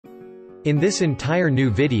In this entire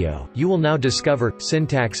new video, you will now discover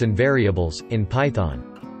syntax and variables in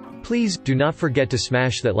Python. Please do not forget to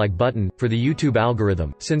smash that like button for the YouTube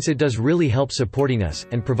algorithm, since it does really help supporting us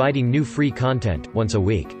and providing new free content once a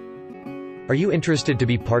week. Are you interested to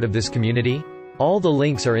be part of this community? All the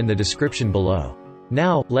links are in the description below.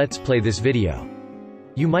 Now, let's play this video.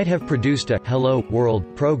 You might have produced a Hello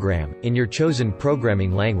World program in your chosen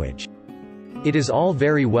programming language. It is all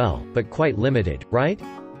very well, but quite limited, right?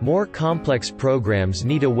 More complex programs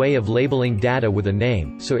need a way of labeling data with a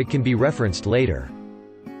name, so it can be referenced later.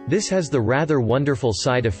 This has the rather wonderful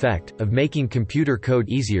side effect of making computer code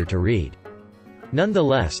easier to read.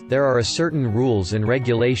 Nonetheless, there are certain rules and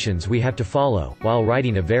regulations we have to follow while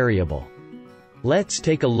writing a variable. Let's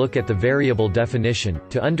take a look at the variable definition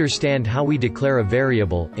to understand how we declare a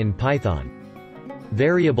variable in Python.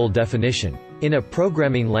 Variable definition. In a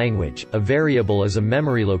programming language, a variable is a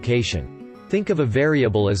memory location. Think of a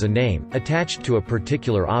variable as a name, attached to a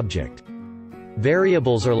particular object.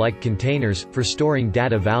 Variables are like containers, for storing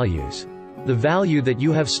data values. The value that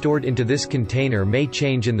you have stored into this container may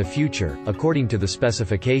change in the future, according to the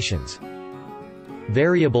specifications.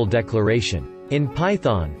 Variable declaration. In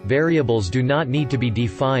Python, variables do not need to be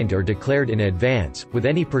defined or declared in advance, with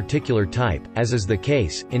any particular type, as is the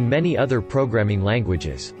case in many other programming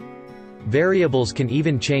languages. Variables can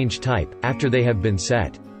even change type after they have been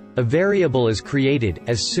set. A variable is created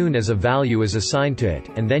as soon as a value is assigned to it,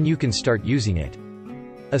 and then you can start using it.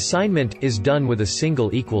 Assignment is done with a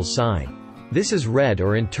single equals sign. This is read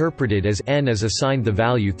or interpreted as n is assigned the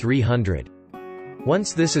value 300.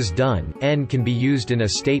 Once this is done, n can be used in a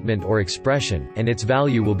statement or expression, and its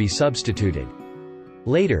value will be substituted.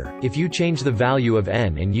 Later, if you change the value of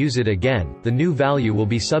n and use it again, the new value will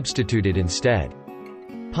be substituted instead.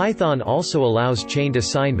 Python also allows chained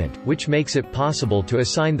assignment, which makes it possible to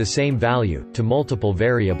assign the same value to multiple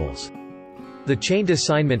variables. The chained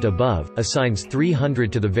assignment above assigns 300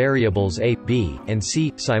 to the variables a, b, and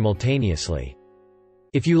c simultaneously.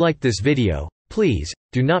 If you liked this video, please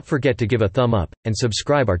do not forget to give a thumb up and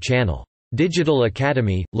subscribe our channel. Digital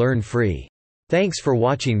Academy, learn free. Thanks for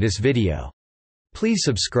watching this video. Please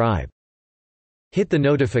subscribe. Hit the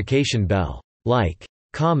notification bell, like,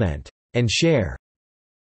 comment, and share.